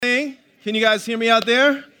Can you guys hear me out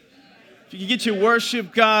there? If you can get your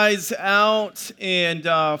worship guys out and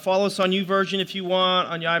follow us on YouVersion if you want,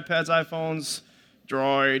 on your iPads, iPhones,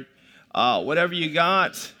 Droid, whatever you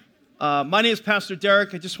got. My name is Pastor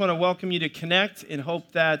Derek. I just want to welcome you to Connect and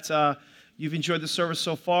hope that you've enjoyed the service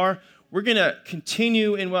so far. We're going to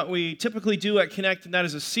continue in what we typically do at Connect, and that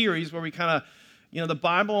is a series where we kind of, the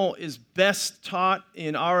Bible is best taught,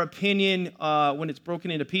 in our opinion, when it's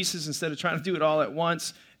broken into pieces instead of trying to do it all at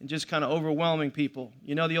once and just kind of overwhelming people.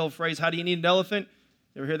 You know the old phrase, how do you need an elephant?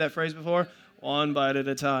 You ever heard that phrase before? One bite at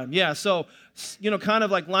a time. Yeah, so, kind of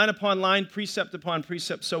like line upon line, precept upon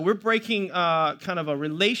precept. So we're breaking kind of a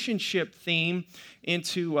relationship theme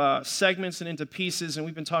into segments and into pieces, and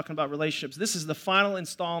we've been talking about relationships. This is the final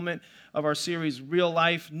installment of our series, Real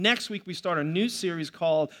Life. Next week, we start a new series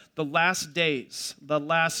called The Last Days. The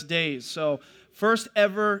Last Days. So first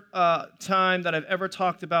ever time that I've ever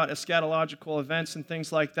talked about eschatological events and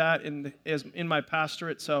things like that in my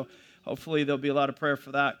pastorate. So hopefully there'll be a lot of prayer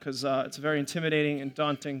for that because it's a very intimidating and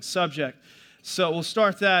daunting subject. So we'll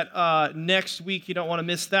start that next week. You don't want to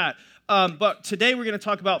miss that. But today we're going to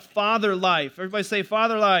talk about father life. Everybody say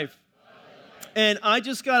father life. And I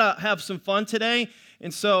just got to have some fun today.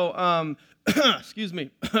 And so, excuse me.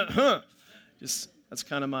 That's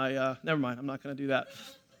kind of my, never mind. I'm not going to do that.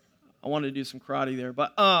 I wanted to do some karate there.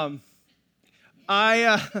 But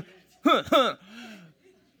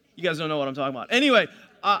you guys don't know what I'm talking about. Anyway,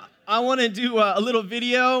 I want to do a little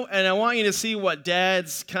video, and I want you to see what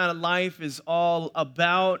Dad's kind of life is all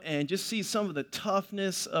about and just see some of the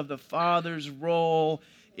toughness of the father's role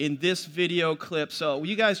in this video clip. So will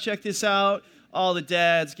you guys check this out? All the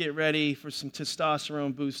dads, get ready for some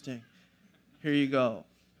testosterone boosting. Here you go.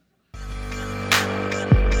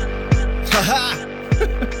 Haha!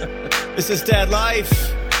 This is Dad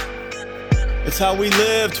Life. It's how we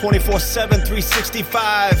live 24/7,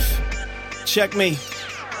 365. Check me.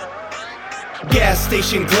 Gas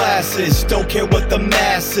station glasses, don't care what the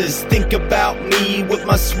masses think about me with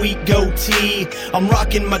my sweet goatee. I'm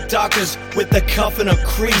rocking my Dockers with a cuff and a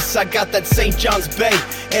crease. I got that St. John's Bay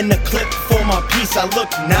and a clip for my piece. I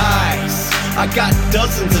look nice. I got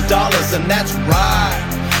dozens of dollars and that's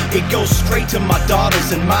right. It goes straight to my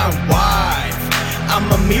daughters and my wife. I'm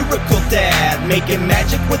a miracle dad, making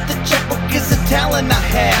magic with the checkbook is a talent I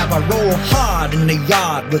have. I roll hard in the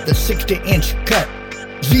yard with a 60-inch cut.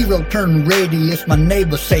 Zero turn radius, my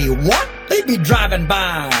neighbors say, what? They be driving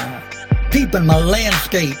by, peeping my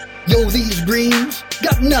landscape. Yo, these greens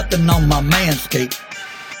got nothing on my manscape.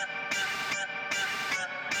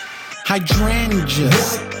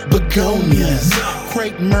 Hydrangeas, begonias,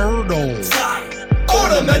 crepe myrtles,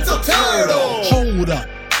 Ornamental turtle. Hold up,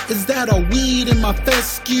 is that a weed in my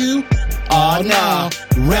fescue? Oh no,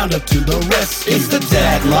 round up to the rescue. It's the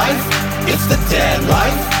dad life, it's the dad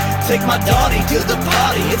life. Take my daughter to the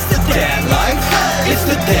party, it's the dad life. It's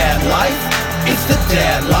the dad life, it's the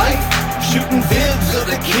dad life. Shooting vids of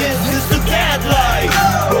the kids, it's the dad life.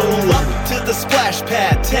 Roll up to the splash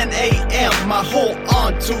pad, 10 a.m. My whole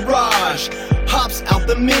entourage hops out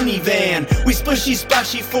the minivan. We splishy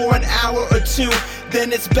splashy for an hour or two,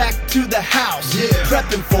 then it's back to the house,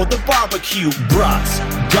 prepping for the barbecue. Brats,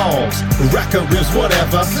 dogs, racker ribs,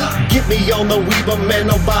 whatever. Get me on the Weber, man,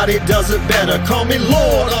 nobody does it better. Call me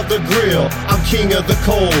Lord of the Grill, I'm king of the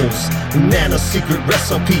coals. Nana's secret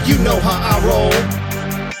recipe, you know how I roll.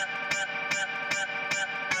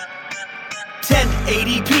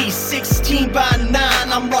 1080p, 16 by 9.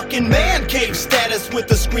 I'm rocking man cave status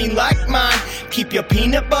with a screen like mine. Keep your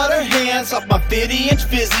peanut butter hands off my 50-inch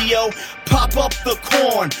Vizio. Pop up the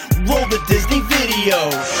corn, roll the Disney video.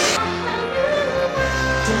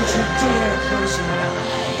 Don't you dare close your eyes.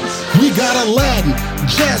 We got Aladdin,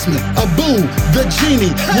 Jasmine, Abu, the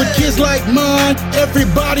genie. With kids like mine,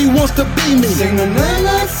 everybody wants to be me. Sing a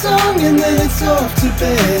night song and then it's off to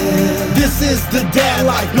bed. This is the dad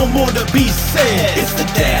life, no more to be said. It's the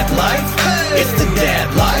dad life, it's the dad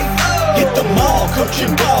life. Hit the mall,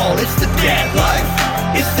 coaching ball, it's the dad life.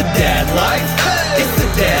 It's the dad life, it's the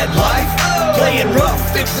dad life. Playing rough,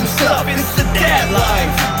 fixing stuff, it's the dad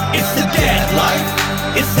life. It's the dad life,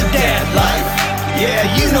 it's the dad life. Yeah,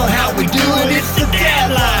 you know how we do it, it's the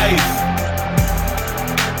dad life.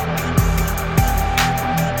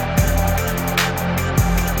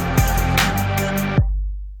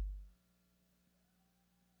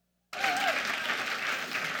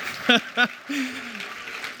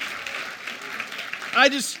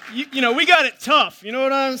 We got it tough. You know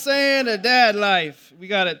what I'm saying? The dad life. We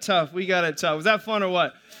got it tough. Was that fun or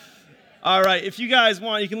what? All right. If you guys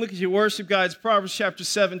want, you can look at your worship guides. Proverbs chapter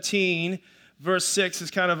 17, verse 6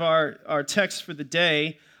 is kind of our text for the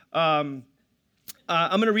day.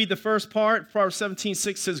 I'm going to read the first part. Proverbs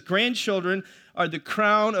 17:6 says, grandchildren are the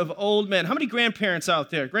crown of old men. How many grandparents out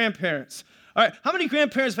there? Grandparents. All right, how many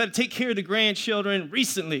grandparents have had to take care of the grandchildren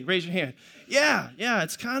recently? Raise your hand. Yeah,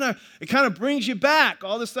 it kind of brings you back.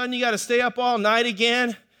 All of a sudden, you got to stay up all night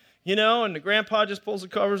again, and the grandpa just pulls the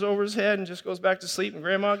covers over his head and just goes back to sleep, and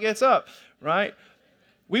grandma gets up, right?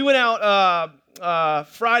 We went out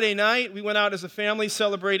Friday night. We went out as a family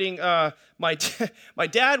celebrating my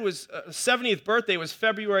dad was 70th birthday was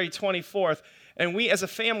February 24th, and we as a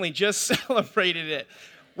family just celebrated it.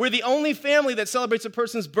 We're the only family that celebrates a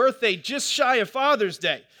person's birthday just shy of Father's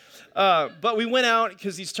Day. But we went out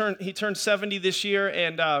because he turned 70 this year,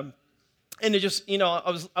 and it just,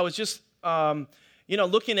 I was just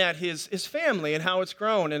looking at his family and how it's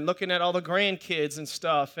grown, and looking at all the grandkids and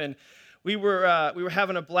stuff, and we were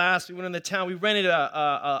having a blast. We went into town. We rented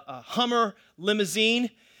a Hummer limousine,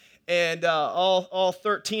 and all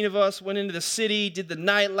 13 of us went into the city, did the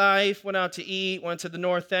nightlife, went out to eat, went to the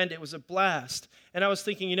North End. It was a blast. And I was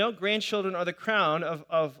thinking, grandchildren are the crown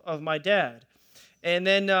of my dad. And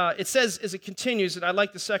then it says, as it continues, and I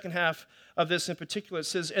like the second half of this in particular, it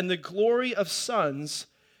says, and the glory of sons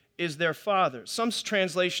is their fathers. Some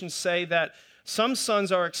translations say that some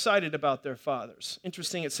sons are excited about their fathers.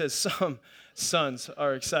 Interesting, it says some sons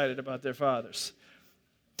are excited about their fathers.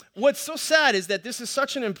 What's so sad is that this is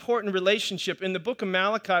such an important relationship. In the book of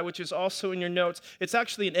Malachi, which is also in your notes, it's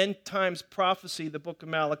actually an end times prophecy, the book of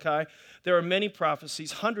Malachi. There are many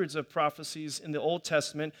prophecies, hundreds of prophecies in the Old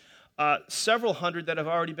Testament, several hundred that have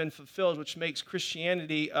already been fulfilled, which makes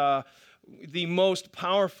Christianity the most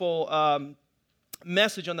powerful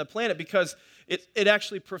message on the planet, because it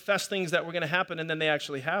actually professed things that were going to happen, and then they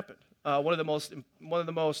actually happened. One of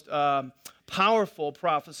the most powerful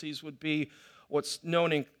prophecies would be what's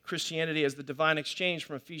known in Christianity as the divine exchange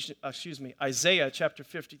from Isaiah chapter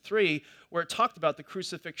 53, where it talked about the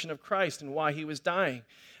crucifixion of Christ and why he was dying.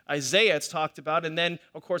 Isaiah it's talked about, and then,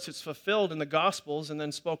 of course, it's fulfilled in the Gospels and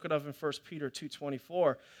then spoken of in 1 Peter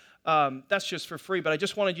 2:24. That's just for free, but I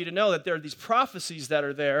just wanted you to know that there are these prophecies that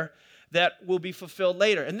are there that will be fulfilled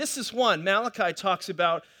later. And this is one. Malachi talks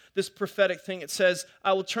about this prophetic thing. It says,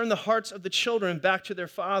 I will turn the hearts of the children back to their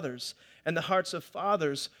fathers, and the hearts of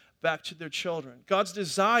fathers back to their children. God's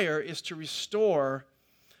desire is to restore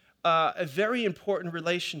a very important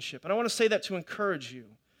relationship. And I want to say that to encourage you.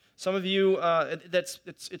 Some of you,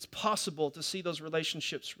 it's possible to see those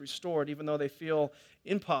relationships restored, even though they feel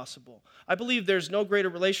impossible. I believe there's no greater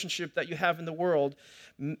relationship that you have in the world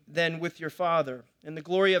than with your father. And the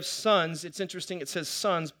glory of sons, it's interesting, it says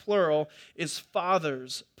sons, plural, is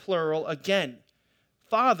fathers, plural again.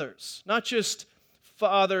 Fathers, not just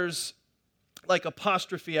fathers like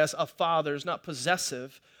apostrophe s, of fathers, not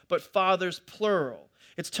possessive, but fathers, plural.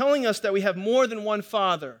 It's telling us that we have more than one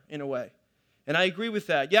father, in a way. And I agree with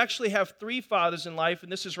that. You actually have three fathers in life,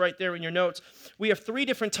 and this is right there in your notes. We have three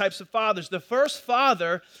different types of fathers. The first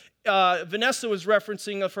father, Vanessa was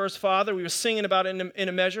referencing the first father, we were singing about it in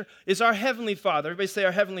a measure, is our Heavenly Father. Everybody say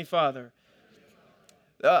our Heavenly Father.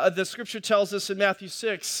 The scripture tells us in Matthew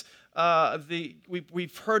 6,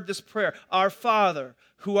 we've heard this prayer, our Father,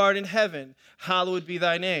 who art in heaven, hallowed be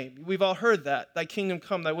thy name. We've all heard that. Thy kingdom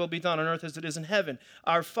come, thy will be done on earth as it is in heaven.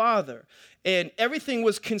 Our Father. And everything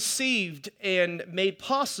was conceived and made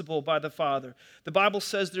possible by the Father. The Bible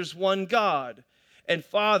says there's one God and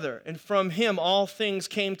Father, and from him all things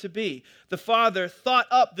came to be. The Father thought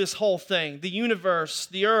up this whole thing, the universe,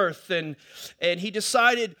 the earth, and he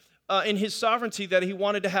decided in his sovereignty that he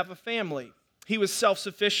wanted to have a family. He was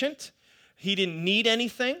self-sufficient. He didn't need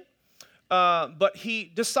anything. But he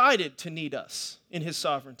decided to need us in his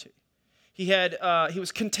sovereignty. He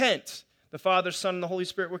was content. The Father, Son, and the Holy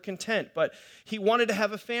Spirit were content. But he wanted to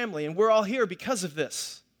have a family, and we're all here because of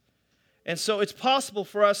this. And so it's possible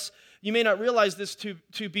for us, you may not realize this,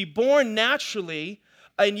 to be born naturally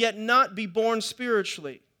and yet not be born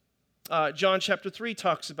spiritually. John chapter 3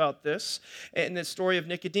 talks about this in the story of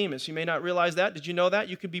Nicodemus. You may not realize that. Did you know that?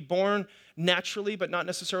 You could be born naturally but not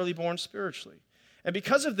necessarily born spiritually. And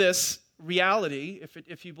because of this reality,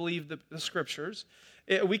 if you believe the scriptures,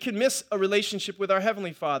 we can miss a relationship with our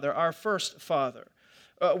Heavenly Father, our first Father.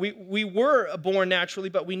 We were born naturally,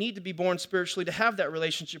 but we need to be born spiritually to have that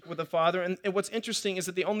relationship with the Father. And what's interesting is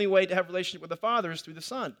that the only way to have a relationship with the Father is through the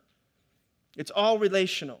Son. It's all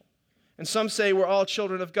relational. And some say we're all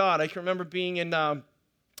children of God. I can remember being in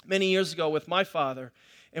many years ago with my father,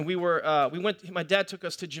 and my dad took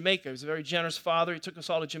us to Jamaica. He was a very generous father. He took us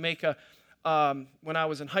all to Jamaica when I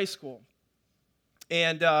was in high school.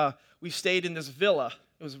 And we stayed in this villa.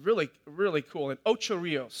 It was really, really cool in Ocho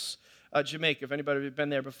Rios, Jamaica, if anybody had been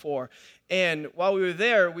there before. And while we were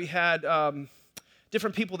there, we had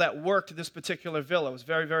different people that worked at this particular villa. It was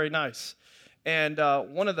very, very nice. And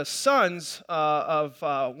one of the sons of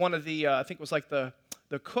one of the, I think it was like the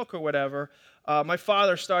cook or whatever, my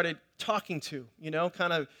father started talking to,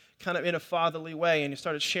 kind of in a fatherly way. And he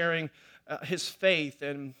started sharing his faith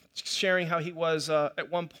and sharing how he was at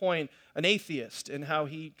one point an atheist and how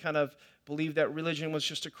he kind of believed that religion was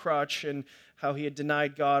just a crutch and how he had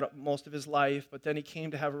denied God most of his life. But then he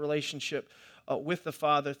came to have a relationship with the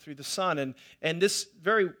Father through the Son. And this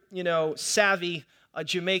very, savvy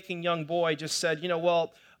Jamaican young boy just said,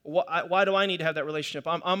 well, why do I need to have that relationship?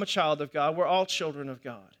 I'm a child of God. We're all children of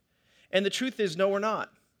God. And the truth is, no, we're not.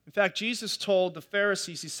 In fact, Jesus told the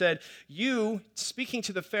Pharisees, he said, you, speaking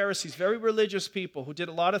to the Pharisees, very religious people who did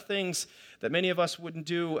a lot of things that many of us wouldn't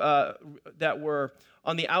do that were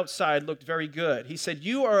on the outside looked very good. He said,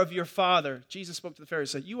 you are of your father. Jesus spoke to the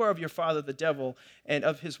Pharisees, said, you are of your father, the devil, and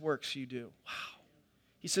of his works you do. Wow.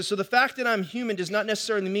 He says, so the fact that I'm human does not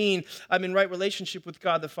necessarily mean I'm in right relationship with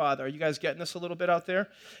God the Father. Are you guys getting this a little bit out there?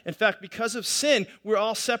 In fact, because of sin, we're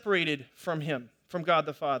all separated from him, from God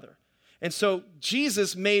the Father. And so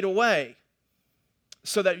Jesus made a way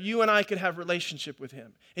so that you and I could have relationship with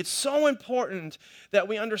him. It's so important that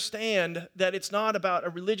we understand that it's not about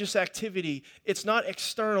a religious activity. It's not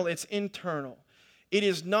external, it's internal. It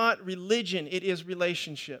is not religion, it is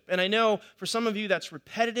relationship. And I know for some of you that's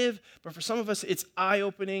repetitive, but for some of us it's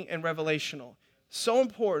eye-opening and revelational. So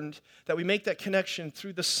important that we make that connection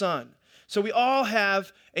through the Son. So we all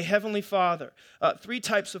have a heavenly Father. 3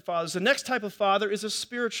 types of fathers. The next type of father is a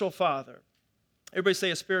spiritual father. Everybody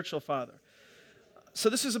say a spiritual father. So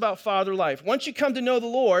this is about father life. Once you come to know the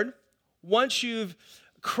Lord, once you've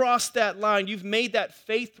crossed that line, you've made that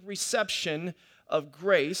faith reception of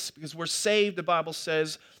grace, because we're saved, the Bible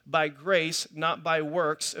says, by grace, not by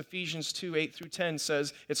works. Ephesians 2, 8 through 10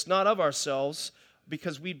 says it's not of ourselves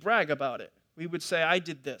because we brag about it. We would say, I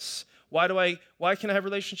did this. Why can I have a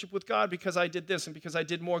relationship with God? Because I did this and because I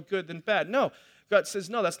did more good than bad. No, God says,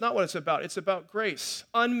 no, that's not what it's about. It's about grace,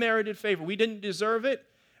 unmerited favor. We didn't deserve it.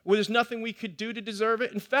 Well, there's nothing we could do to deserve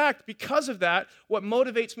it. In fact, because of that, what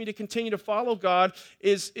motivates me to continue to follow God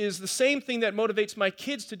is the same thing that motivates my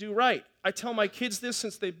kids to do right. I tell my kids this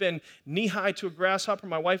since they've been knee-high to a grasshopper.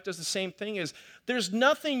 My wife does the same thing, is there's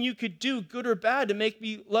nothing you could do, good or bad, to make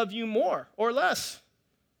me love you more or less.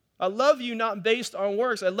 I love you not based on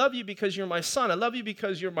works. I love you because you're my son. I love you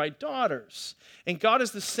because you're my daughters. And God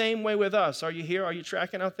is the same way with us. Are you here? Are you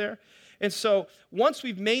tracking out there? And so once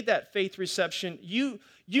we've made that faith reception, you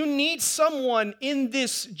need someone in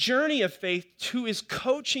this journey of faith who is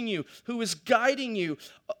coaching you, who is guiding you,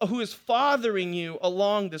 who is fathering you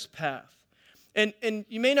along this path. And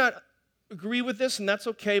you may not agree with this, and that's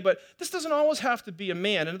okay, but this doesn't always have to be a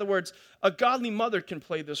man. In other words, a godly mother can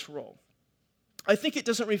play this role. I think it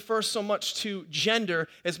doesn't refer so much to gender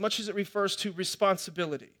as much as it refers to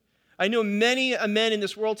responsibility. I know many men in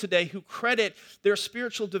this world today who credit their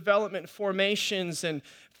spiritual development formations and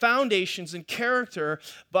foundations and character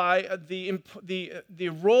by the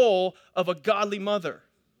role of a godly mother,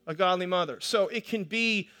 So it can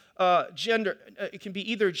be gender. It can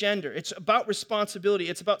be either gender. It's about responsibility.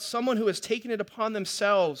 It's about someone who has taken it upon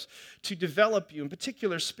themselves to develop you, in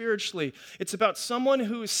particular spiritually. It's about someone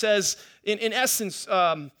who says, in essence,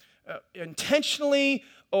 intentionally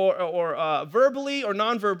or verbally or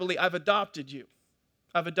non-verbally, I've adopted you.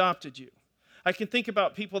 I've adopted you. I can think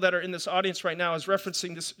about people that are in this audience right now. I was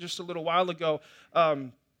referencing this just a little while ago.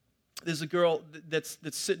 There's a girl that's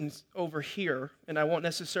sitting over here, and I won't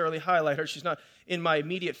necessarily highlight her. She's not in my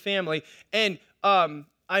immediate family. And I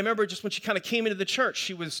remember just when she kind of came into the church,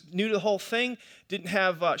 she was new to the whole thing, didn't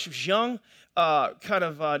have, she was young, kind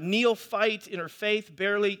of neophyte in her faith,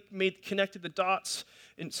 barely connected the dots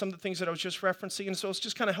in some of the things that I was just referencing. And so it's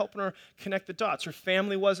just kind of helping her connect the dots. Her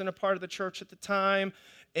family wasn't a part of the church at the time.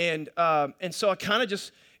 And so I kind of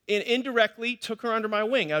just indirectly took her under my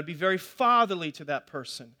wing. I would be very fatherly to that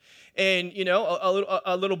person. And, you know,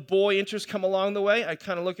 a little boy interest come along the way. I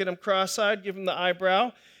kind of look at him cross-eyed, give him the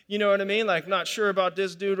eyebrow. You know what I mean? Like, not sure about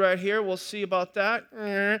this dude right here. We'll see about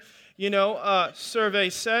that. You know, survey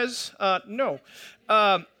says no.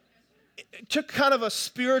 It took kind of a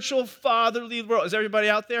spiritual, fatherly role. Is everybody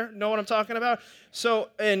out there know what I'm talking about? So,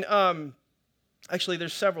 and actually,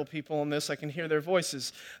 there's several people in this. I can hear their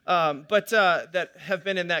voices, but that have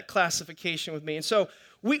been in that classification with me. And so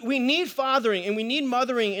we need fathering and we need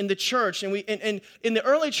mothering in the church. And in the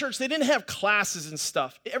early church, they didn't have classes and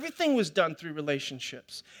stuff. Everything was done through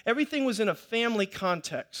relationships. Everything was in a family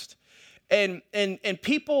context. And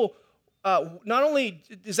people not only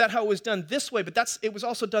is that how it was done this way, but it was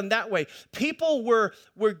also done that way. People were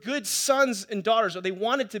good sons and daughters, or they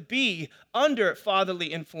wanted to be under fatherly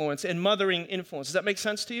influence and mothering influence. Does that make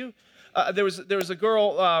sense to you? There was a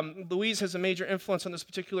girl, Louise has a major influence on this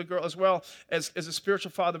particular girl as well as a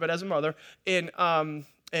spiritual father, but as a mother. And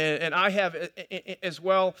I have as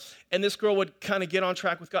well. And this girl would kind of get on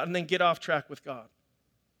track with God and then get off track with God.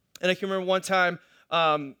 And I can remember one time,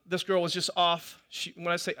 this girl was just off. When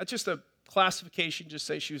I say just a classification, just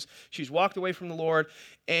say she's walked away from the Lord.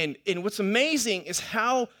 And what's amazing is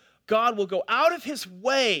how God will go out of his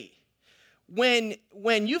way. When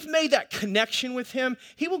you've made that connection with him,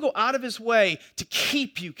 he will go out of his way to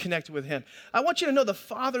keep you connected with him. I want you to know the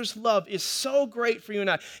Father's love is so great for you and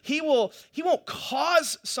I. He won't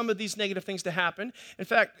cause some of these negative things to happen. In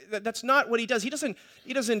fact, that's not what he does. He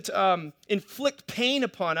doesn't inflict pain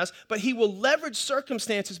upon us, but he will leverage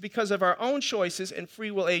circumstances because of our own choices and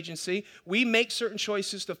free will agency. We make certain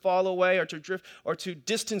choices to fall away or to drift or to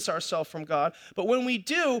distance ourselves from God. But when we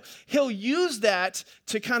do, he'll use that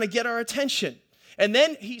to kind of get our attention. And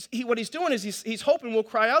then what he's doing is he's hoping we'll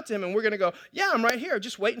cry out to him and we're going to go, yeah, I'm right here,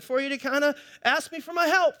 just waiting for you to kind of ask me for my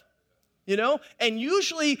help, you know? And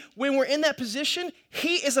usually when we're in that position,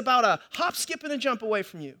 he is about a hop, skip, and a jump away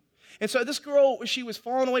from you. And so this girl, she was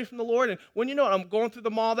falling away from the Lord. And when you know it, I'm going through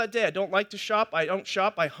the mall that day. I don't like to shop. I don't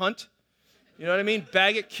shop. I hunt. You know what I mean?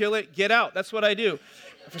 Bag it, kill it, get out. That's what I do.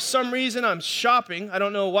 For some reason, I'm shopping. I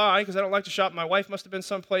don't know why, because I don't like to shop. My wife must have been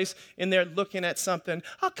someplace in there looking at something.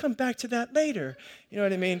 I'll come back to that later. You know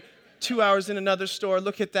what I mean? 2 hours in another store,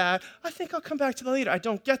 look at that. I think I'll come back to that later. I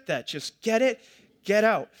don't get that. Just get it, get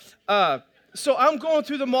out. So I'm going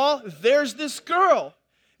through the mall. There's this girl.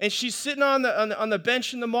 And she's sitting on the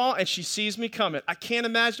bench in the mall, and she sees me coming. I can't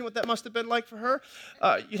imagine what that must have been like for her.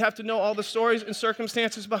 You'd have to know all the stories and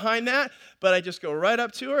circumstances behind that. But I just go right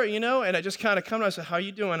up to her, you know, and I just kind of come and I said, "How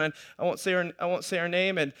you doing?" And I won't say her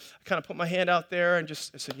name, and I kind of put my hand out there and I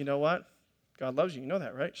said, "You know what? God loves you. You know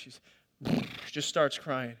that, right?" She just starts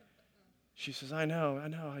crying. She says, I know.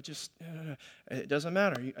 It doesn't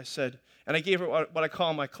matter. I said, and I gave her what I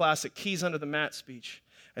call my classic keys under the mat speech.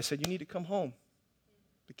 I said, "You need to come home.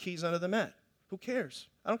 The keys under the mat. Who cares?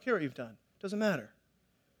 I don't care what you've done. Doesn't matter.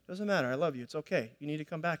 Doesn't matter. I love you. It's okay. You need to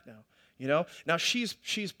come back now." You know? Now she's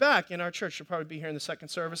back in our church. She'll probably be here in the second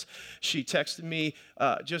service. She texted me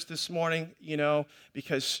just this morning, you know,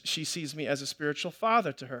 because she sees me as a spiritual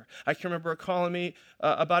father to her. I can remember her calling me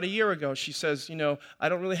about a year ago. She says, "You know, I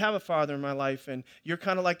don't really have a father in my life, and you're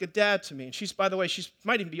kind of like a dad to me." And she's, by the way, she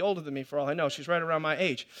might even be older than me for all I know. She's right around my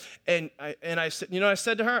age. And I said, you know what I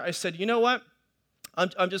said to her? I said, "You know what?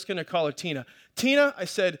 I'm just going to call her Tina. Tina," I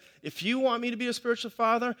said, "if you want me to be a spiritual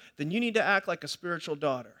father, then you need to act like a spiritual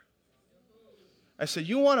daughter." I said,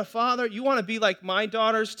 "You want a father? You want to be like my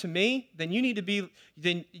daughters to me? Then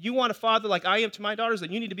you want a father like I am to my daughters?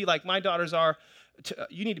 Then you need to be like my daughters are.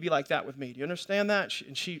 You need to be like that with me. Do you understand that?"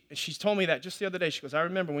 She's told me that just the other day. She goes, "I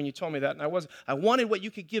remember when you told me that, and I wanted what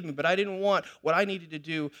you could give me, but I didn't want what I needed to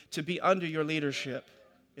do to be under your leadership."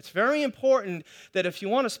 It's very important that if you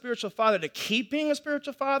want a spiritual father to keep being a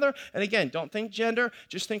spiritual father, and again, don't think gender,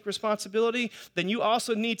 just think responsibility, then you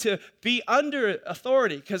also need to be under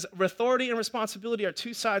authority, because authority and responsibility are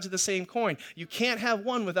two sides of the same coin. You can't have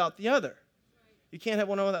one without the other. You can't have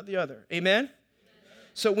one without the other. Amen?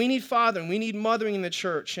 So we need fathering, we need mothering in the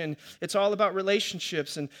church, and it's all about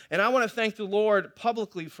relationships. And I want to thank the Lord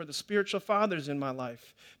publicly for the spiritual fathers in my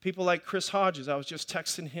life. People like Chris Hodges. I was just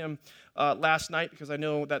texting him last night because I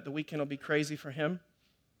know that the weekend will be crazy for him.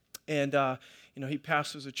 And, you know, he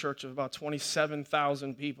pastors a church of about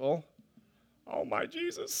 27,000 people. Oh, my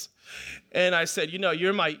Jesus. And I said, "You know,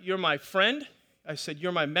 you're my friend." I said,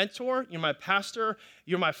 "You're my mentor, you're my pastor,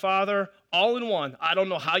 you're my father, all in one. I don't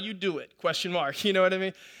know how you do it, ? You know what I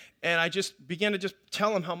mean? And I just began to just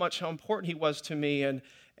tell him how important he was to me. And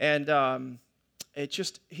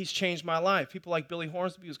he's changed my life. People like Billy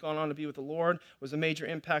Hornsby, who's gone on to be with the Lord, was a major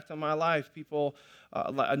impact on my life. People,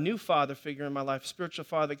 a new father figure in my life, spiritual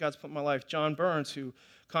father that God's put in my life. John Burns, who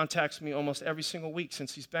contacts me almost every single week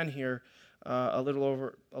since he's been here, a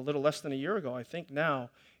little less than a year ago, I think now.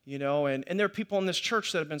 You know, and there are people in this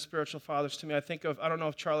church that have been spiritual fathers to me. I don't know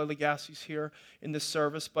if Charlie Legassi's here in this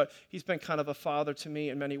service, but he's been kind of a father to me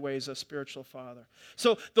in many ways, a spiritual father.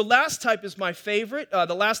 So the last type is my favorite.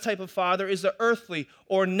 The last type of father is the earthly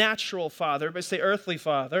or natural father. Everybody say earthly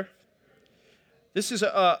father. This is,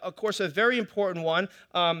 of course, a very important one.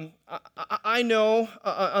 I know,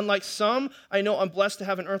 unlike some, I know I'm blessed to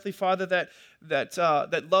have an earthly father that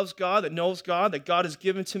loves God, that knows God, that God has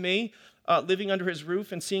given to me. Living under his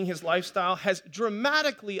roof and seeing his lifestyle has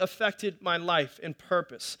dramatically affected my life and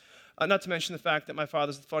purpose. not to mention the fact that my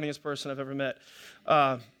father's the funniest person I've ever met.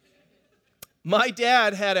 My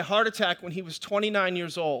dad had a heart attack when he was 29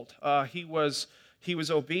 years old. He was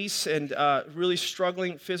obese and really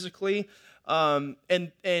struggling physically. And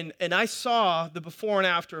I saw the before and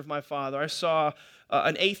after of my father. I saw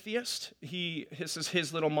an atheist. This is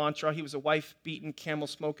his little mantra. He was a wife-beaten,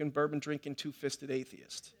 camel-smoking, bourbon-drinking, two-fisted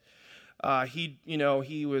atheist.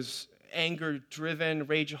 He was anger-driven,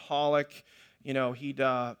 rageaholic. He'd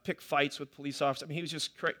pick fights with police officers. I mean, he was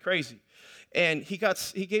just crazy. And he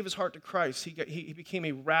gave his heart to Christ. He became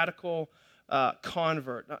a radical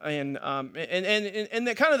convert, and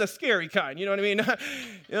the kind of the scary kind. You know what I mean?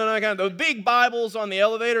 Kind of those big Bibles on the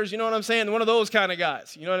elevators. You know what I'm saying? One of those kind of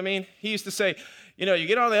guys. You know what I mean? He used to say, you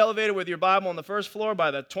get on the elevator with your Bible on the first floor.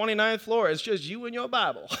 By the 29th floor, it's just you and your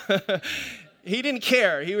Bible. He didn't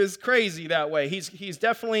care. He was crazy that way. He's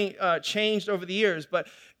definitely changed over the years. But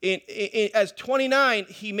as 29,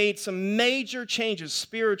 he made some major changes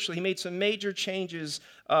spiritually. He made some major changes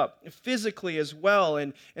physically as well.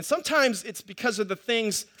 And sometimes it's because of the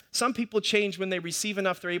things. Some people change when they receive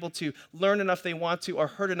enough, they're able to learn enough they want to, or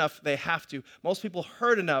hurt enough they have to. Most people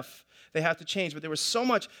hurt enough they have to change. But there was so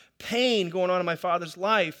much pain going on in my father's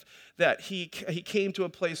life that he came to a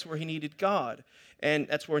place where he needed God. And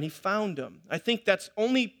that's where he found him. I think the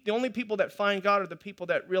only people that find God are the people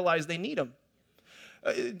that realize they need him.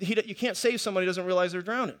 You can't save somebody who doesn't realize they're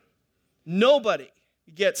drowning. Nobody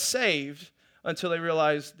gets saved until they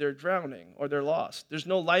realize they're drowning or they're lost. There's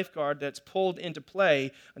no lifeguard that's pulled into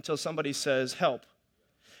play until somebody says, help.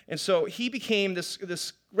 And so he became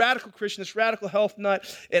this radical Christian, this radical health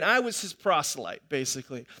nut, and I was his proselyte,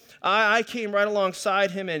 basically. I came right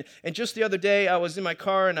alongside him, and just the other day, I was in my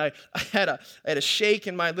car, and I had a shake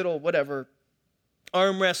in my little,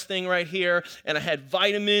 armrest thing right here, and I had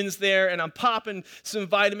vitamins there, and I'm popping some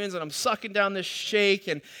vitamins, and I'm sucking down this shake,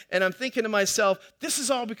 and I'm thinking to myself, this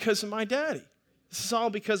is all because of my daddy. This is all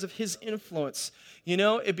because of his influence,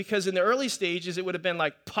 because in the early stages, it would have been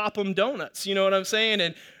like pop 'em donuts, you know what I'm saying,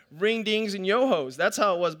 and ring dings and yo-hos. That's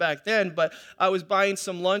how it was back then. But I was buying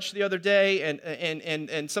some lunch the other day,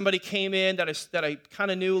 and somebody came in that I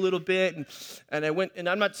kind of knew a little bit, and I went, and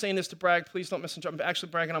I'm not saying this to brag, please don't misinterpret, I'm actually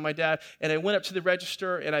bragging on my dad, and I went up to the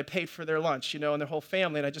register, and I paid for their lunch, and their whole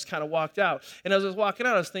family, and I just kind of walked out. And as I was walking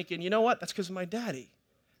out, I was thinking, you know what? That's because of my daddy.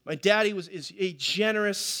 My daddy is a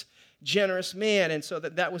generous man, and so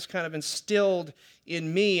that was kind of instilled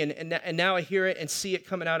in me, and now I hear it and see it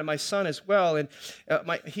coming out of my son as well, and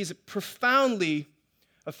he's profoundly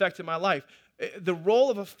affected my life. The role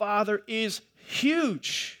of a father is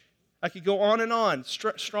huge. I could go on and on.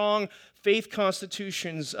 Strong faith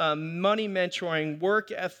constitutions, money mentoring,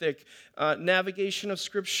 work ethic, navigation of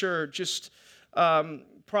scripture, just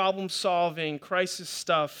problem solving, crisis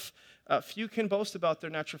stuff. Few can boast about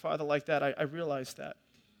their natural father like that. I realize that.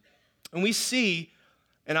 And we see,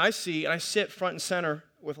 and I sit front and center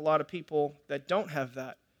with a lot of people that don't have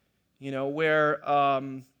that, where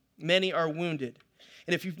many are wounded.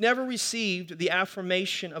 And if you've never received the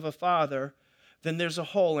affirmation of a father, then there's a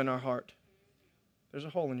hole in our heart. There's a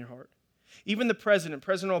hole in your heart. Even the President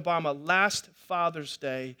Obama, last Father's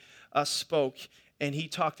Day, spoke, and he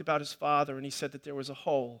talked about his father, and he said that there was a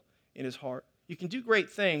hole in his heart. You can do great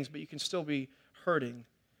things, but you can still be hurting.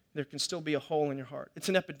 There can still be a hole in your heart. It's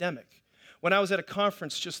an epidemic. When I was at a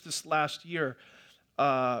conference just this last year,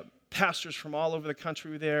 pastors from all over the country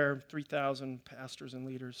were there, 3,000 pastors and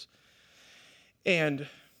leaders. And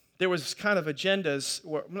there was kind of agendas,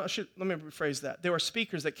 let me rephrase that. There were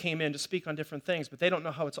speakers that came in to speak on different things, but they don't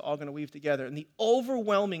know how it's all going to weave together. And the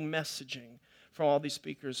overwhelming messaging from all these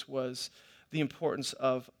speakers was the importance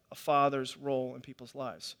of a father's role in people's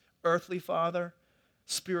lives. Earthly father,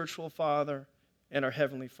 spiritual father, and our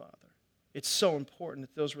Heavenly Father. It's so important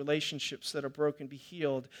that those relationships that are broken be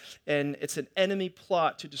healed, and it's an enemy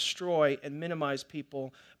plot to destroy and minimize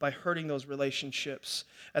people by hurting those relationships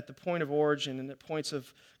at the point of origin and at points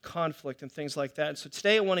of conflict and things like that. And so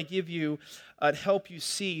today I want to give you, help you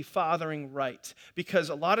see fathering right, because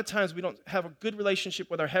a lot of times we don't have a good relationship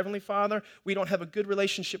with our Heavenly Father. We don't have a good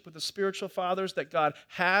relationship with the spiritual fathers that God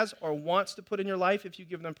has or wants to put in your life if you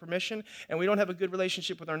give them permission, and we don't have a good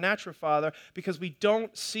relationship with our natural father because we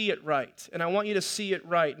don't see it right. And I want you to see it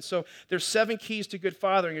right. And so there's 7 keys to good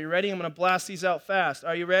fathering. Are you ready? I'm going to blast these out fast.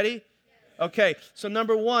 Are you ready? Okay, so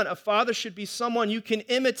number 1, a father should be someone you can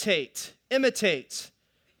imitate. Imitate.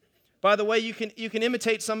 By the way, you can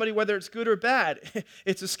imitate somebody whether it's good or bad.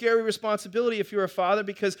 It's a scary responsibility if you're a father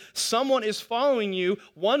because someone is following you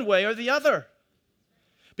one way or the other.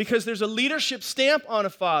 Because there's a leadership stamp on a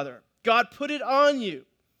father. God put it on you.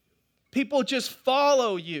 People just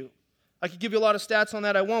follow you. I could give you a lot of stats on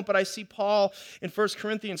that. I won't, but I see Paul in 1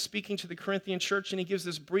 Corinthians speaking to the Corinthian church, and he gives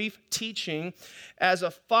this brief teaching as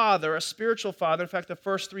a father, a spiritual father. In fact, the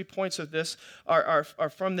first 3 points of this are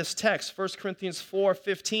from this text. 1 Corinthians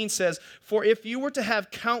 4:15 says, "For if you were to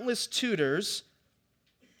have countless tutors,"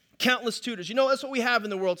 you know, that's what we have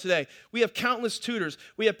in the world today. We have countless tutors.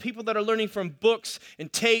 We have people that are learning from books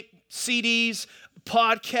and tape, CDs,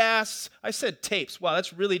 podcasts. I said tapes. Wow,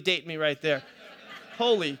 that's really dating me right there.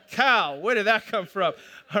 Holy cow, where did that come from?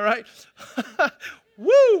 All right.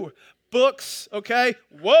 Woo! Books, okay?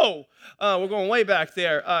 Whoa. We're going way back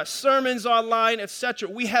there. Sermons online, etc.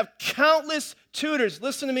 We have countless tutors.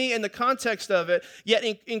 Listen to me in the context of it. Yet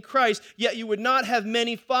in Christ, yet you would not have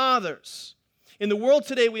many fathers. In the world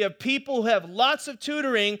today, we have people who have lots of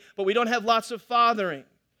tutoring, but we don't have lots of fathering.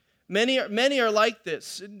 Many are like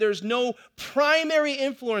this. There's no primary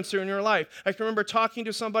influencer in your life. I can remember talking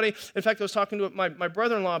to somebody. In fact, I was talking to my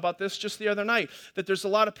brother-in-law about this just the other night, that there's a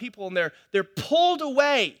lot of people and they're pulled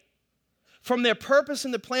away from their purpose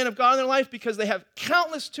and the plan of God in their life because they have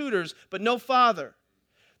countless tutors, but no father,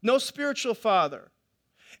 no spiritual father.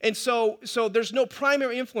 And so there's no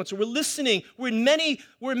primary influencer. We're listening. We're in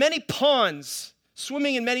many ponds,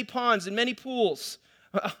 swimming in many ponds, in many pools,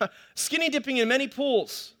 skinny dipping in many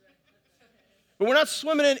pools. But we're not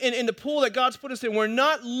swimming in the pool that God's put us in. We're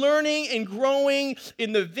not learning and growing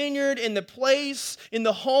in the vineyard, in the place, in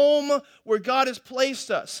the home where God has placed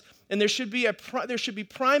us. And there should be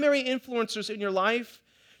primary influencers in your life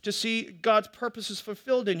to see God's purposes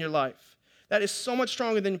fulfilled in your life. That is so much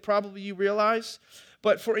stronger than probably you realize.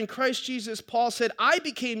 But for in Christ Jesus, Paul said, I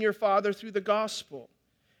became your father through the gospel.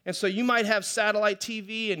 And so you might have satellite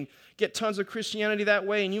TV and get tons of Christianity that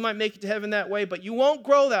way, and you might make it to heaven that way, but you won't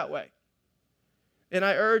grow that way. And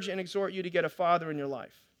I urge and exhort you to get a father in your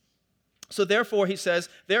life. So therefore, he says,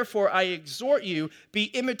 therefore I exhort you, be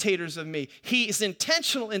imitators of me. He is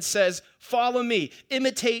intentional and says, follow me,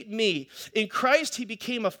 imitate me. In Christ, he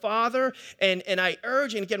became a father, and I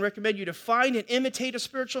urge and again recommend you to find and imitate a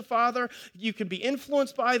spiritual father. You can be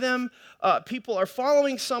influenced by them. People are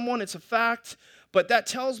following someone, it's a fact. But that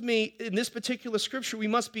tells me in this particular scripture, we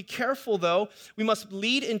must be careful, though. We must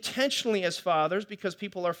lead intentionally as fathers because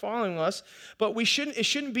people are following us. But it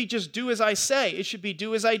shouldn't be just do as I say. It should be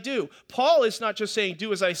do as I do. Paul is not just saying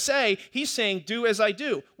do as I say. He's saying do as I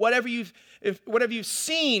do. Whatever you've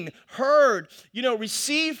seen, heard,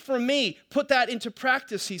 received from me, put that into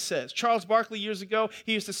practice, he says. Charles Barkley years ago,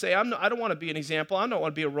 he used to say, I don't want to be an example. I don't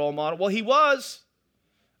want to be a role model. Well, he was.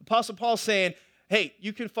 Apostle Paul saying, hey,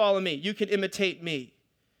 you can follow me. You can imitate me.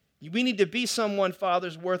 We need to be someone,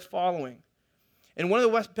 fathers, worth following. And one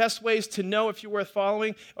of the best ways to know if you're worth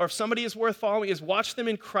following or if somebody is worth following is watch them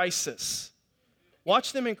in crisis.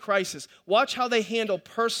 Watch them in crisis. Watch how they handle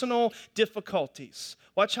personal difficulties.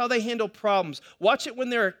 Watch how they handle problems. Watch it when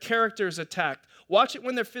their character is attacked. Watch it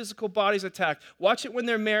when their physical body is attacked. Watch it when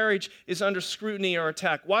their marriage is under scrutiny or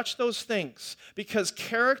attack. Watch those things because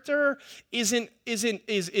character is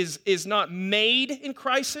not made in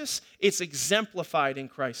crisis. It's exemplified in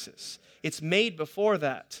crisis. It's made before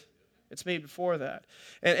that. It's made before that.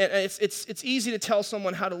 And it's easy to tell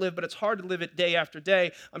someone how to live, but it's hard to live it day after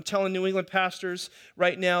day. I'm telling New England pastors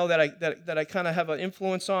right now that I kind of have an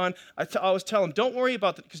influence on. I always tell them, don't worry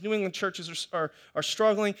about that, because New England churches are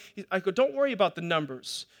struggling. I go, don't worry about the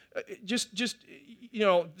numbers.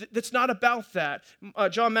 That's not about that.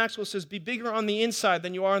 John Maxwell says, be bigger on the inside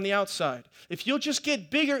than you are on the outside. If you'll just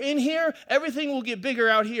get bigger in here, everything will get bigger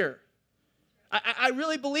out here. I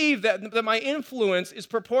really believe that my influence is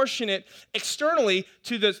proportionate externally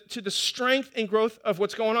to the strength and growth of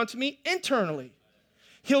what's going on to me internally.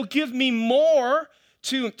 He'll give me more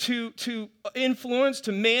to influence,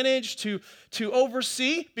 to manage, to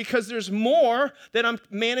oversee, because there's more that I'm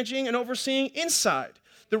managing and overseeing inside.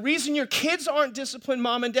 The reason your kids aren't disciplined,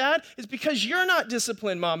 mom and dad, is because you're not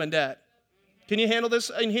disciplined, mom and dad. Can you handle this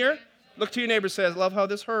in here? Look to your neighbor and say, I love how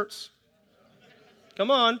this hurts. Come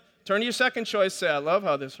on. Turn to your second choice, say, I love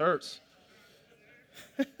how this hurts.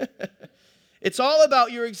 It's all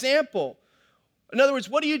about your example. In other words,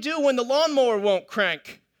 what do you do when the lawnmower won't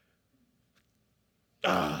crank?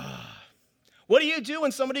 What do you do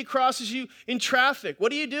when somebody crosses you in traffic?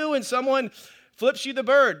 What do you do when someone flips you the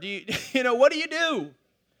bird? What do you do?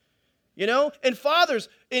 And fathers,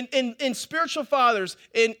 in spiritual fathers,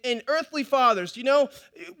 in earthly fathers,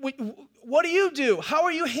 what do you do? How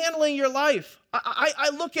are you handling your life?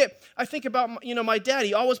 I think about, my dad.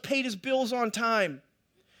 He always paid his bills on time.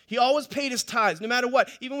 He always paid his tithes, no matter what.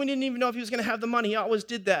 Even when he didn't even know if he was going to have the money, he always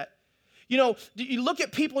did that. you look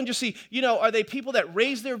at people and just see, are they people that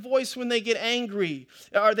raise their voice when they get angry?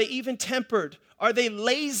 Are they even-tempered? Are they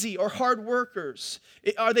lazy or hard workers?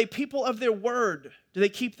 Are they people of their word? Do they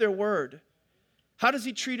keep their word? How does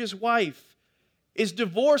he treat his wife? Is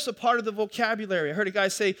divorce a part of the vocabulary? I heard a guy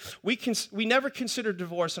say, we never consider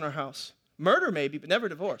divorce in our house. Murder maybe, but never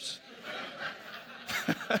divorce.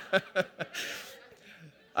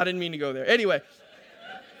 I didn't mean to go there. Anyway,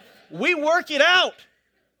 we work it out.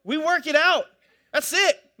 We work it out. That's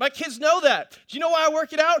it. My kids know that. Do you know why I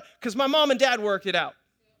work it out? Because my mom and dad worked it out.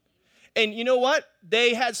 And you know what?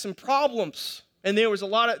 They had some problems. And there was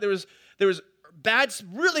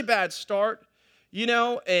really bad start,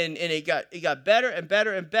 and it got better and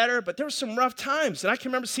better and better, but there were some rough times. And I can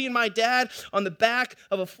remember seeing my dad on the back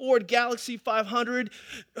of a Ford Galaxy 500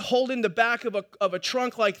 holding the back of a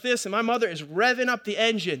trunk like this, and my mother is revving up the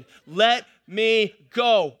engine. Let me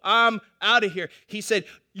go. I'm out of here. He said,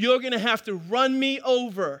 you're going to have to run me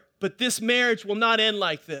over, but this marriage will not end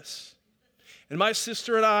like this. And my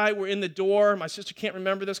sister and I were in the door. My sister can't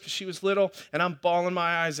remember this because she was little, and I'm bawling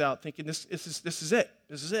my eyes out thinking, this is it.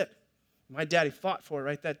 This is it. My daddy fought for it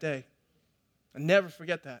right that day. I'll never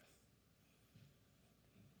forget that.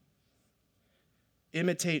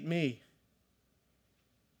 Imitate me.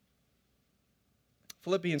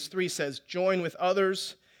 Philippians 3 says, join with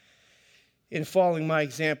others in following my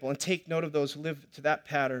example and take note of those who live to that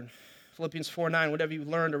pattern. Philippians 4:9, whatever you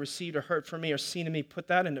learned or received or heard from me or seen in me, put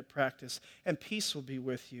that into practice, and peace will be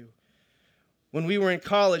with you. When we were in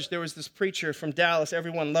college, there was this preacher from Dallas.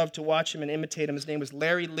 Everyone loved to watch him and imitate him. His name was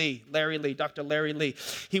Larry Lee, Dr. Larry Lee.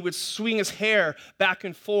 He would swing his hair back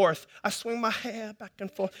and forth. I swing my hair back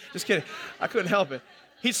and forth. Just kidding. I couldn't help it.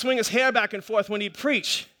 He'd swing his hair back and forth when he'd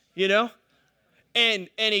preach, And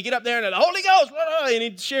he'd get up there and the Holy Ghost, and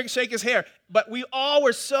he'd shake his hair. But we all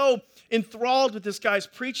were so enthralled with this guy's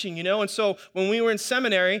preaching, And so when we were in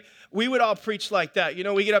seminary, we would all preach like that.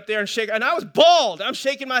 We get up there and shake. And I was bald. I'm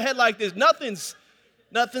shaking my head like this. Nothing's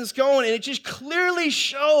going. And it just clearly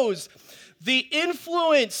shows the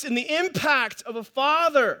influence and the impact of a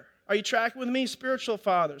father. Are you tracking with me? Spiritual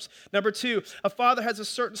fathers. Number 2, a father has a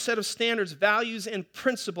certain set of standards, values, and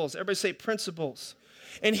principles. Everybody say principles.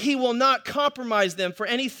 And he will not compromise them for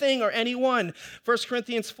anything or anyone. 1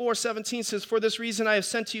 Corinthians 4:17 says, for this reason I have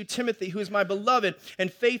sent to you Timothy, who is my beloved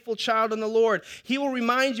and faithful child in the Lord. He will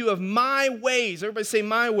remind you of my ways. Everybody say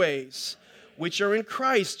my ways, which are in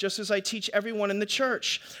Christ, just as I teach everyone in the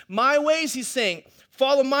church. My ways, he's saying,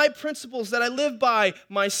 follow my principles that I live by,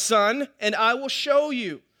 my son, and I will show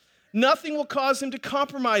you. Nothing will cause him to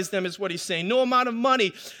compromise them, is what he's saying. No amount of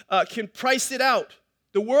money can price it out.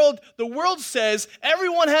 The world says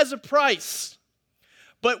everyone has a price.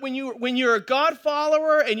 But when you're a God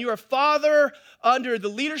follower and you're a father under the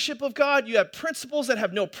leadership of God, you have principles that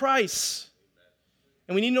have no price.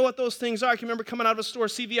 And we need to know what those things are. I can remember coming out of a store,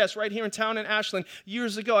 CVS, right here in town in Ashland,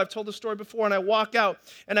 years ago. I've told the story before, and I walk out,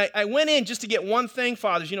 and I went in just to get one thing.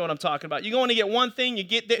 Fathers, you know what I'm talking about. You go in to get one thing, you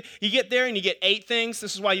get there, and you get 8 things.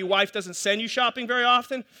 This is why your wife doesn't send you shopping very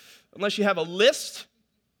often, unless you have a list.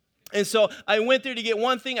 And so I went there to get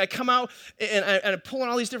one thing. I come out, and I'm pulling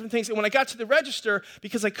all these different things. And when I got to the register,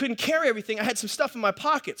 because I couldn't carry everything, I had some stuff in my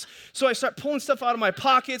pockets. So I start pulling stuff out of my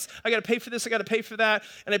pockets. I got to pay for this. I got to pay for that.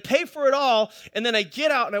 And I pay for it all. And then I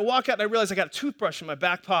get out, and I walk out, and I realize I got a toothbrush in my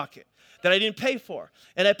back pocket that I didn't pay for.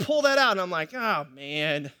 And I pull that out, and I'm like, oh,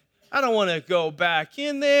 man, I don't want to go back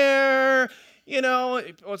in there.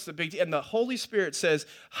 What's the big deal? And the Holy Spirit says,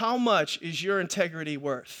 how much is your integrity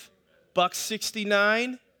worth?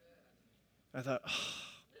 $1.69? I thought,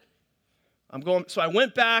 I'm going. So I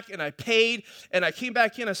went back and I paid, and I came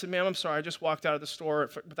back in. I said, ma'am, I'm sorry. I just walked out of the store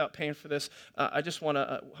without paying for this. I just want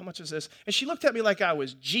to, how much is this? And she looked at me like I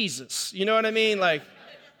was Jesus. You know what I mean? Like,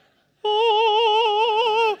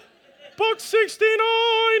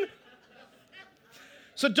 $1.69.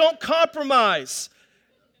 So don't compromise.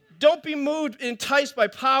 Don't be moved, enticed by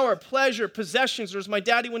power, pleasure, possessions. Or as my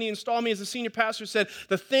daddy, when he installed me as a senior pastor, said,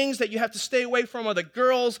 the things that you have to stay away from are the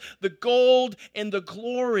girls, the gold, and the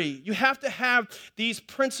glory. You have to have these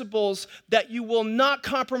principles that you will not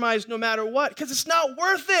compromise no matter what, because it's not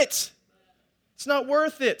worth it. It's not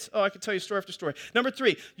worth it. Oh, I could tell you story after story. Number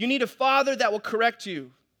 3, you need a father that will correct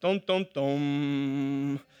you. Nobody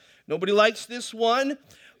likes this one,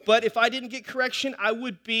 but if I didn't get correction, I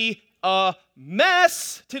would be a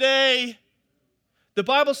mess today. The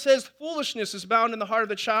Bible says foolishness is bound in the heart of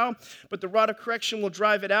the child, but the rod of correction will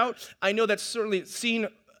drive it out. I know that's certainly seen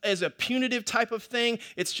as a punitive type of thing.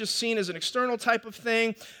 It's just seen as an external type of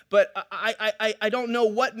thing. But I don't know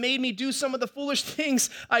what made me do some of the foolish things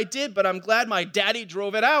I did, but I'm glad my daddy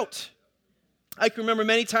drove it out. I can remember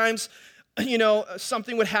many times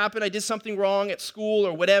something would happen. I did something wrong at school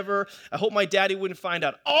or whatever. I hope my daddy wouldn't find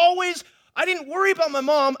out. Always, I didn't worry about my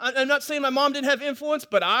mom. I'm not saying my mom didn't have influence,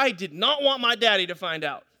 but I did not want my daddy to find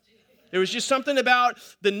out. There was just something about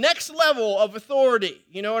the next level of authority.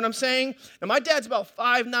 You know what I'm saying? Now, my dad's about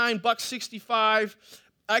 5'9", $165.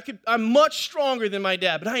 I'm much stronger than my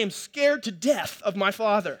dad, but I am scared to death of my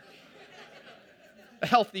father. A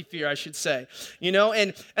healthy fear, I should say,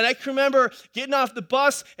 and I can remember getting off the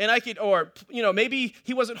bus and maybe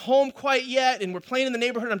he wasn't home quite yet and we're playing in the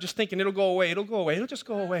neighborhood and I'm just thinking, it'll go away, it'll just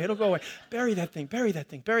go away. Bury that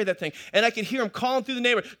thing. And I could hear him calling through the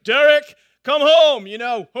neighborhood, Derek, come home,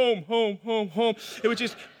 home. It would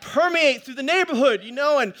just permeate through the neighborhood,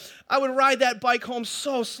 and I would ride that bike home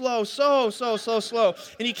so slow.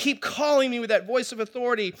 And he'd keep calling me with that voice of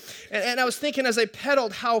authority. And I was thinking as I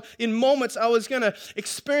pedaled how in moments I was going to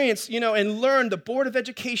experience, and learn the Board of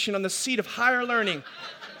Education on the seat of higher learning.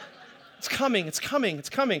 It's coming.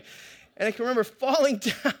 And I can remember falling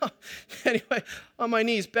down, anyway, on my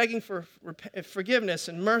knees, begging for forgiveness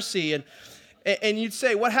and mercy. And you'd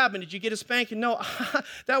say, what happened? Did you get a spanking? No,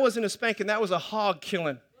 that wasn't a spanking. That was a hog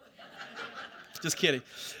killing. Just kidding.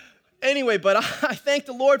 Anyway, but I thank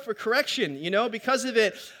the Lord for correction, because of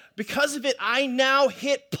it, I now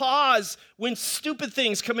hit pause when stupid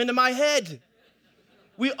things come into my head.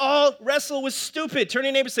 We all wrestle with stupid. Turn to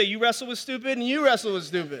your neighbor and say, you wrestle with stupid and you wrestle with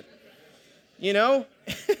stupid.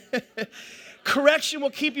 Correction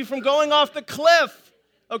will keep you from going off the cliff,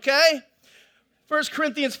 okay? 1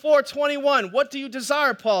 Corinthians 4:21, what do you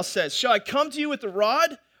desire, Paul says? Shall I come to you with a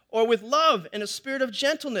rod or with love and a spirit of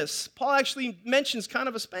gentleness? Paul actually mentions kind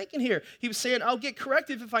of a spanking here. He was saying, I'll get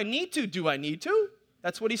corrective if I need to. Do I need to?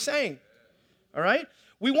 That's what he's saying, all right?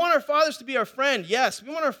 We want our fathers to be our friend, yes.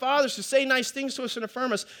 We want our fathers to say nice things to us and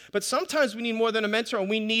affirm us, but sometimes we need more than a mentor and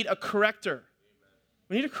we need a corrector.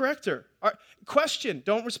 We need a corrector. Question,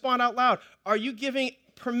 don't respond out loud. Are you giving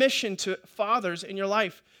permission to fathers in your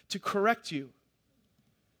life to correct you?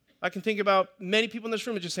 I can think about many people in this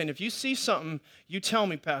room are just saying, if you see something, you tell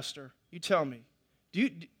me, Pastor. You tell me. Do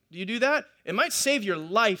you do that? It might save your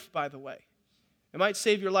life, by the way. It might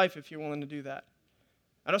save your life if you're willing to do that.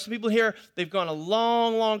 I know some people here, they've gone a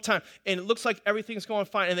long, long time, and it looks like everything's going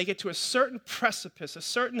fine, and they get to a certain precipice, a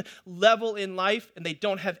certain level in life, and they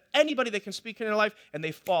don't have anybody that can speak in their life, and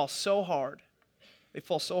they fall so hard. It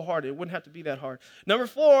wouldn't have to be that hard. Number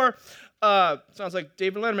 4, sounds like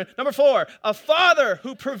David Letterman. Number 4, a father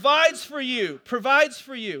who provides for you. Provides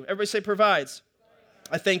for you. Everybody say provides.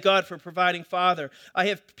 I thank God for providing father. I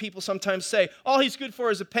have people sometimes say, all he's good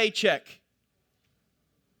for is a paycheck.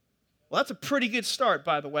 Well, that's a pretty good start,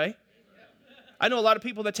 by the way. I know a lot of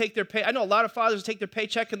people that I know a lot of fathers that take their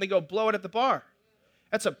paycheck and they go blow it at the bar.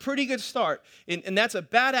 That's a pretty good start. And that's a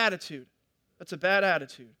bad attitude.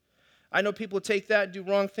 I know people take that and do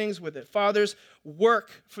wrong things with it. Fathers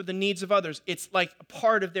work for the needs of others. It's like a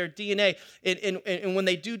part of their DNA. And when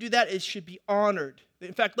they do that, it should be honored.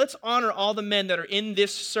 In fact, let's honor all the men that are in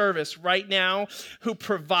this service right now who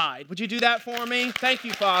provide. Would you do that for me? Thank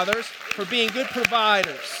you, fathers, for being good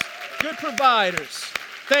providers. Good providers.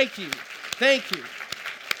 Thank you.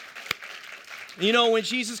 When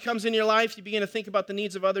Jesus comes in your life, you begin to think about the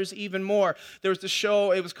needs of others even more. There was this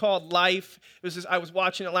show, it was called Life. I was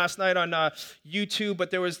watching it last night on YouTube, but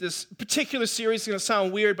there was this particular series, it's going to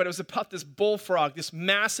sound weird, but it was about this bullfrog, this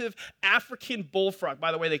massive African bullfrog.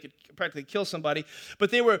 By the way, they could practically kill somebody. But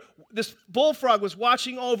this bullfrog was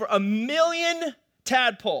watching over 1 million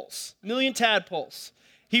tadpoles.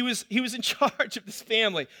 He was in charge of this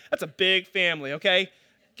family. That's a big family, okay?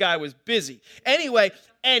 Guy was busy. Anyway,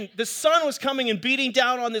 and the sun was coming and beating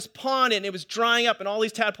down on this pond, and it was drying up, and all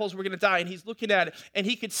these tadpoles were going to die. And he's looking at it, and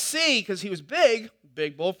he could see, because he was big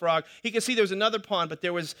bullfrog, he could see there was another pond, but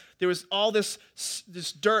there was all this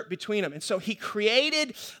dirt between them. And so he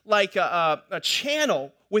created like a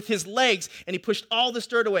channel with his legs, and he pushed all this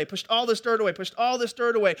dirt away,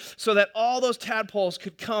 so that all those tadpoles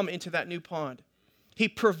could come into that new pond. He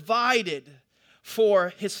provided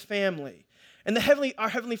for his family. And our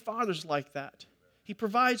Heavenly Father's like that. He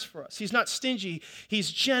provides for us. He's not stingy.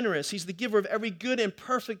 He's generous. He's the giver of every good and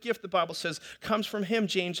perfect gift, the Bible says, comes from him,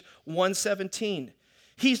 James 1:17.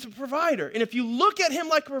 He's the provider. And if you look at him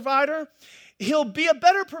like a provider, he'll be a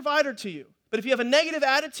better provider to you. But if you have a negative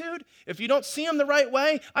attitude, if you don't see him the right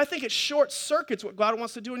way, I think it short circuits what God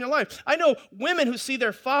wants to do in your life. I know women who see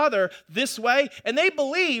their father this way, and they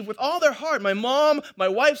believe with all their heart, my mom, my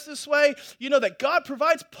wife's this way, that God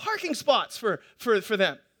provides parking spots for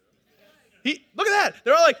them. Look at that.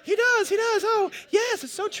 They're all like, he does. Oh, yes,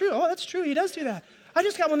 it's so true. Oh, that's true. He does do that. I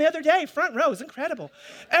just got one the other day, front row. It's incredible.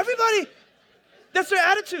 Everybody, That's their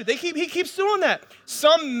attitude. He keeps doing that.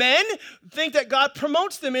 Some men think that God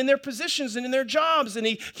promotes them in their positions and in their jobs, and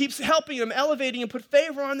he keeps helping them, elevating and put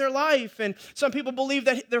favor on their life. And some people believe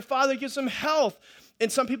that their father gives them health,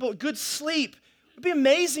 and some people good sleep. It would be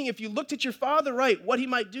amazing if you looked at your father right, what he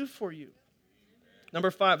might do for you.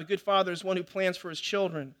 Number 5, a good father is one who plans for his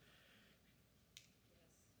children.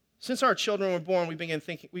 Since our children were born, we began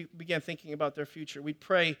thinking about their future. We'd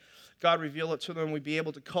pray, God reveal it to them. We'd be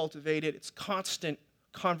able to cultivate it. It's constant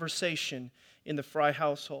conversation in the Fry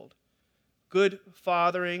household. Good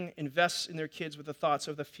fathering invests in their kids with the thoughts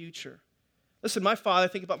of the future. Listen, my father,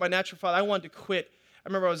 think about my natural father. I wanted to quit. I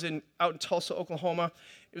remember I was out in Tulsa, Oklahoma.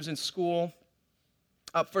 It was in school.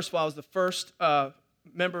 First of all, I was the first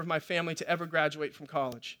member of my family to ever graduate from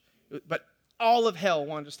college. But all of hell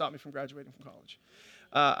wanted to stop me from graduating from college.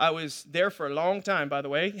 I was there for a long time, by the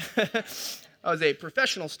way. I was a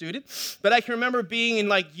professional student. But I can remember being in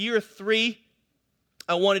like year 3.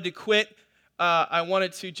 I wanted to quit. I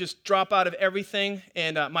wanted to just drop out of everything.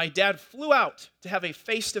 And my dad flew out to have a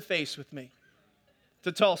face-to-face with me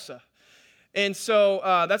to Tulsa. And so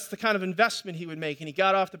that's the kind of investment he would make. And he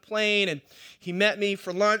got off the plane, and he met me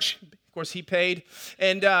for lunch. Of course, he paid.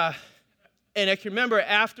 And I can remember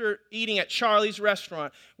after eating at Charlie's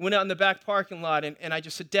restaurant, went out in the back parking lot, and I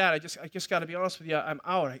just said, Dad, I just got to be honest with you, I'm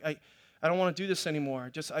out. I don't want to do this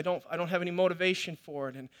anymore. I don't have any motivation for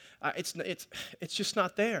it, and it's just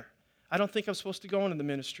not there. I don't think I'm supposed to go into the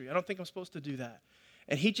ministry. I don't think I'm supposed to do that.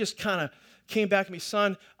 And he just kind of came back to me,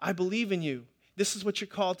 son, I believe in you. This is what you're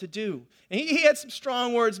called to do. And he had some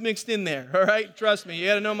strong words mixed in there, all right? Trust me, you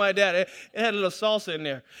got to know my dad. It had a little salsa in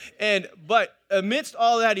there. But amidst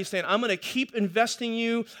all that, he's saying, I'm going to keep investing in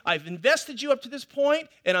you. I've invested you up to this point,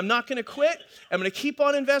 and I'm not going to quit. I'm going to keep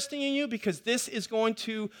on investing in you because this is going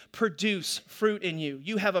to produce fruit in you.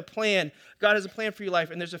 You have a plan. God has a plan for your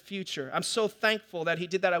life, and there's a future. I'm so thankful that he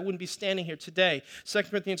did that. I wouldn't be standing here today. 2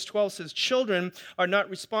 Corinthians 12 says, children are not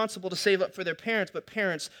responsible to save up for their parents, but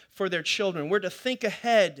parents for their children. We're to think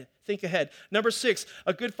ahead. Think ahead. Number 6,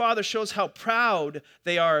 a good father shows how proud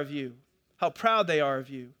they are of you. How proud they are of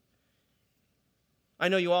you. I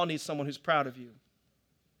know you all need someone who's proud of you.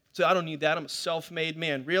 So I don't need that. I'm a self-made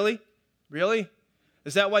man. Really? Really?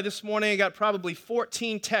 Is that why this morning I got probably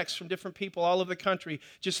 14 texts from different people all over the country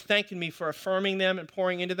just thanking me for affirming them and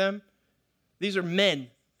pouring into them? These are men.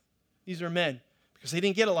 These are men. Because they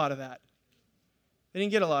didn't get a lot of that. They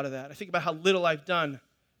didn't get a lot of that. I think about how little I've done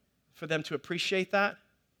for them to appreciate that.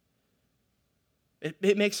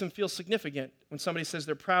 It makes them feel significant when somebody says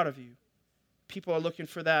they're proud of you. People are looking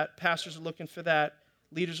for that. Pastors are looking for that.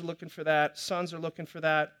 Leaders are looking for that. Sons are looking for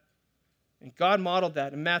that. And God modeled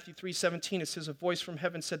that. In Matthew 3:17, it says, a voice from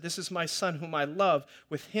heaven said, this is my son whom I love.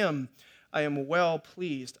 With him I am well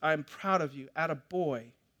pleased. I am proud of you.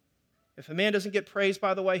 Attaboy. If a man doesn't get praised,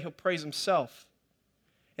 by the way, he'll praise himself.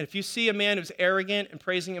 And if you see a man who's arrogant and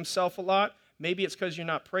praising himself a lot, maybe it's because you're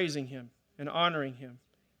not praising him and honoring him.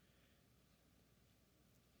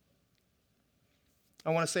 I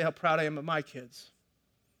want to say how proud I am of my kids.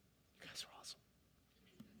 You guys are awesome.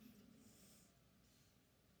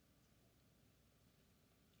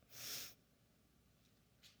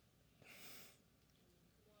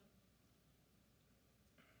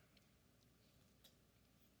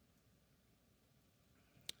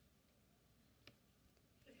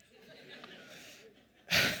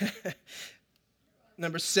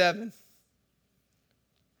 Number 7,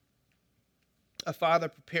 a father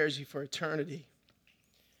prepares you for eternity.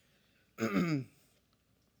 In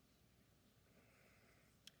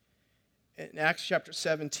Acts chapter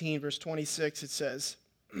 17, verse 26, it says,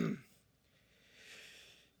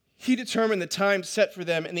 he determined the time set for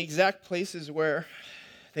them and the exact places where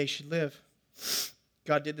they should live.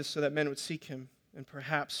 God did this so that men would seek him and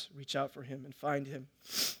perhaps reach out for him and find him,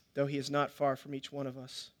 though he is not far from each one of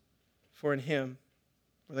us. For in him,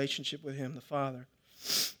 relationship with him, the Father,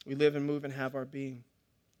 we live and move and have our being.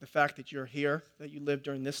 The fact that you're here, that you live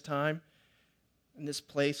during this time, in this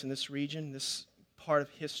place, in this region, this part of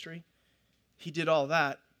history, he did all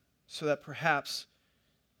that so that perhaps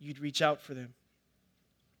you'd reach out for them.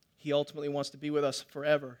 He ultimately wants to be with us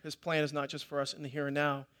forever. His plan is not just for us in the here and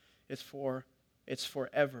now. It's forever.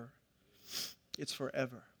 It's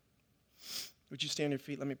forever. Would you stand on your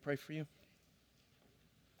feet? Let me pray for you.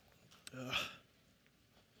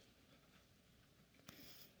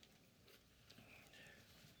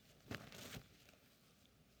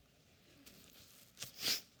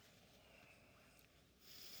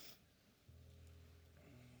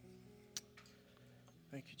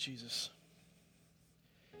 Thank you, Jesus.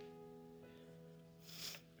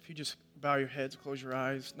 If you just bow your heads, close your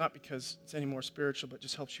eyes, not because it's any more spiritual, but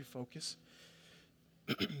just helps you focus.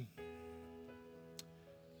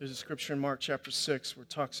 There's a scripture in Mark chapter 6 where it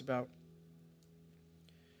talks about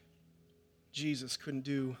Jesus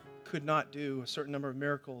could not do a certain number of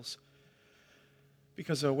miracles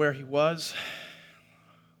because of where he was,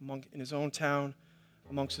 in his own town,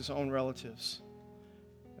 amongst his own relatives.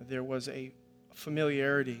 There was a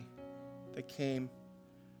familiarity that came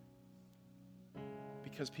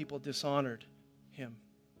because people dishonored him.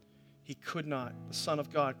 He could not, the Son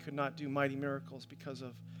of God could not do mighty miracles because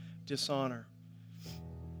of dishonor.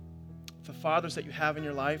 The fathers that you have in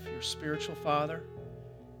your life, your spiritual father,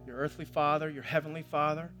 your earthly father, your heavenly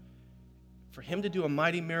father, for him to do a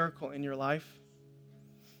mighty miracle in your life,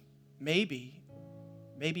 maybe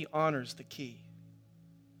honor's the key.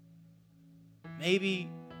 Maybe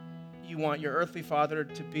you want your earthly father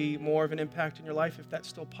to be more of an impact in your life, if that's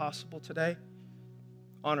still possible today.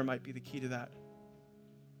 Honor might be the key to that.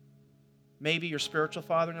 Maybe your spiritual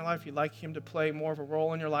father in your life, you'd like him to play more of a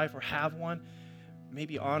role in your life or have one.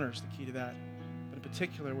 Maybe honor's the key to that. But in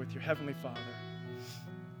particular with your heavenly Father,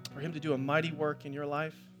 for him to do a mighty work in your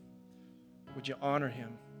life, would you honor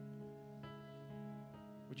him?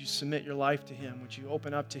 Would you submit your life to him? Would you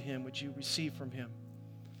open up to him? Would you receive from him?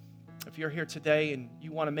 If you're here today and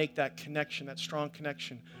you want to make that connection, that strong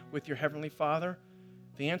connection with your heavenly Father,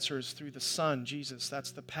 the answer is through the Son, Jesus.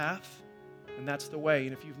 That's the path and that's the way.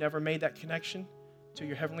 And if you've never made that connection to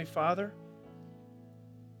your heavenly Father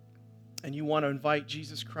and you want to invite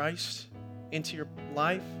Jesus Christ into your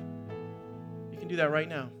life, you can do that right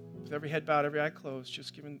now. With every head bowed, every eye closed,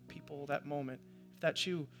 just giving people that moment. If that's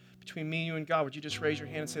you, between me and you and God, would you just raise your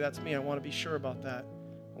hand and say, that's me? I want to be sure about that.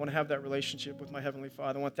 I want to have that relationship with my heavenly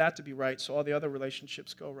Father. I want that to be right so all the other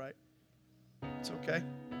relationships go right. It's okay.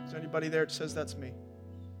 Is there anybody there that says that's me?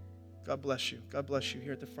 God bless you. God bless you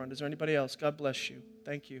here at the front. Is there anybody else? God bless you.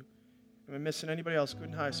 Thank you. Am I missing anybody else? Good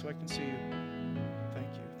and high so I can see you.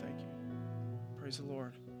 Thank you. Thank you. Praise the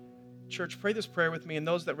Lord. Church, pray this prayer with me. And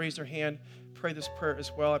those that raise their hand, pray this prayer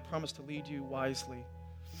as well. I promise to lead you wisely.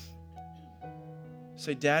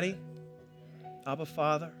 Say, Daddy, Abba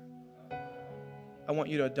Father, I want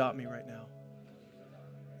you to adopt me right now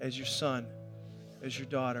as your son, as your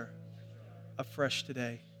daughter, afresh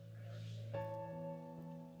today.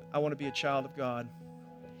 I want to be a child of God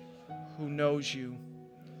who knows you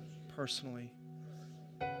personally.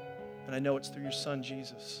 And I know it's through your Son,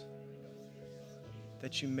 Jesus,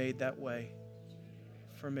 that you made that way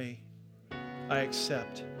for me. I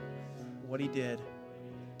accept what he did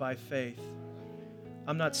by faith.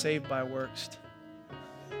 I'm not saved by works.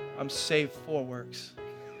 I'm saved for works.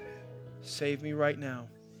 Save me right now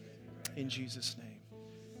in Jesus' name.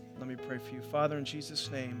 Let me pray for you. Father, in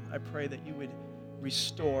Jesus' name, I pray that you would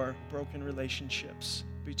restore broken relationships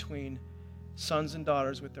between sons and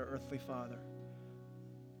daughters with their earthly father.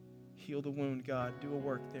 Heal the wound, God. Do a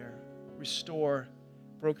work there. Restore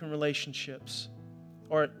broken relationships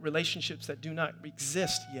or relationships that do not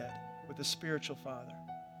exist yet with the spiritual father.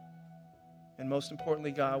 And most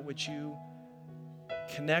importantly, God, would you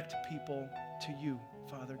connect people to you,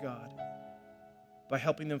 Father God, by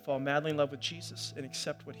helping them fall madly in love with Jesus and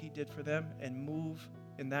accept what he did for them and move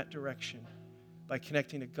in that direction by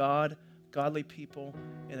connecting to God, godly people,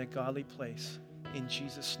 in a godly place. In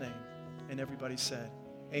Jesus' name. And everybody said,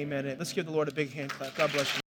 amen. Let's give the Lord a big hand clap. God bless you.